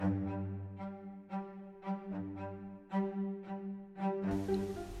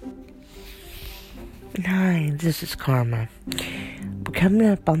Hi, this is Karma. We're coming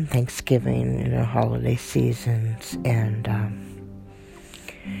up on Thanksgiving and the holiday seasons, and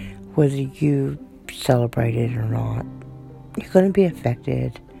whether you celebrate it or not, you're going to be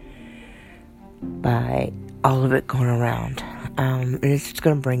affected by all of it going around. And it's just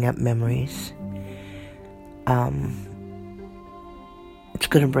going to bring up memories. It's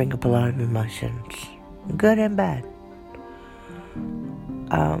going to bring up a lot of emotions, good and bad.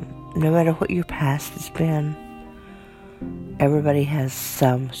 No matter what your past has been, everybody has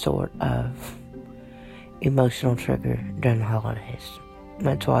some sort of emotional trigger during the holidays.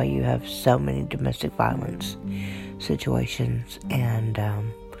 That's why you have so many domestic violence situations and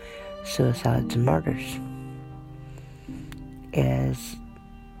suicides and murders. Is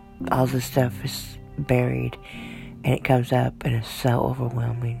all this stuff is buried and it comes up and it's so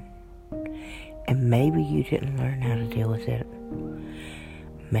overwhelming. And maybe you didn't learn how to deal with it.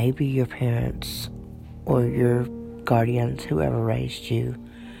 Maybe your parents or your guardians, whoever raised you,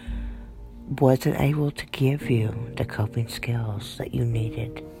 wasn't able to give you the coping skills that you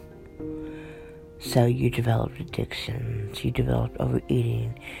needed. So you developed addictions, you developed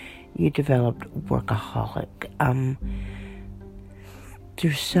overeating, you developed workaholic.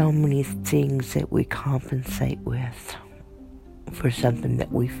 There's so many things that we compensate with for something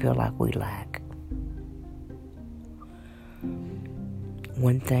that we feel like we lack.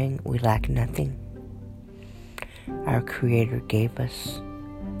 One thing, we lack nothing. Our Creator gave us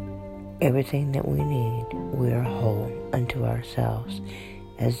everything that we need. We are whole unto ourselves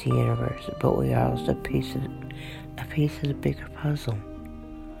as the universe, but we are also a piece of the bigger puzzle.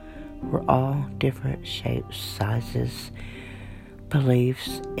 We're all different shapes, sizes,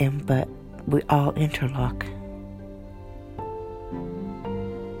 beliefs, but we all interlock.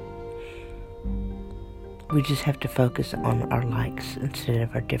 We just have to focus on our likes instead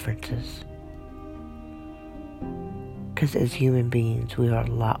of our differences. Because as human beings, we are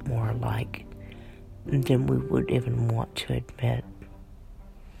a lot more alike than we would even want to admit.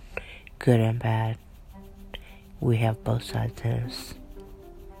 Good and bad. We have both sides in us.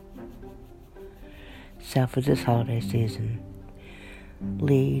 So for this holiday season,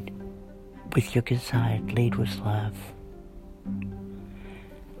 lead with your good side. Lead with love.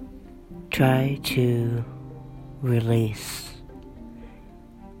 Try to release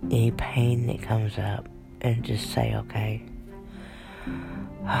any pain that comes up and just say, okay,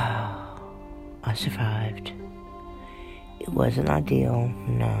 I survived. It wasn't ideal,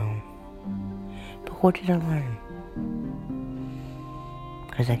 no. But what did I learn?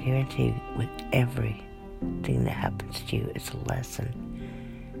 Because I guarantee you, with everything that happens to you, it's a lesson.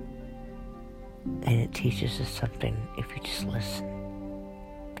 And it teaches us something if you just listen.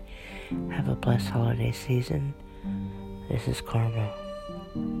 Have a blessed holiday season. This is Karma.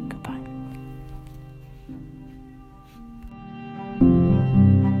 Goodbye.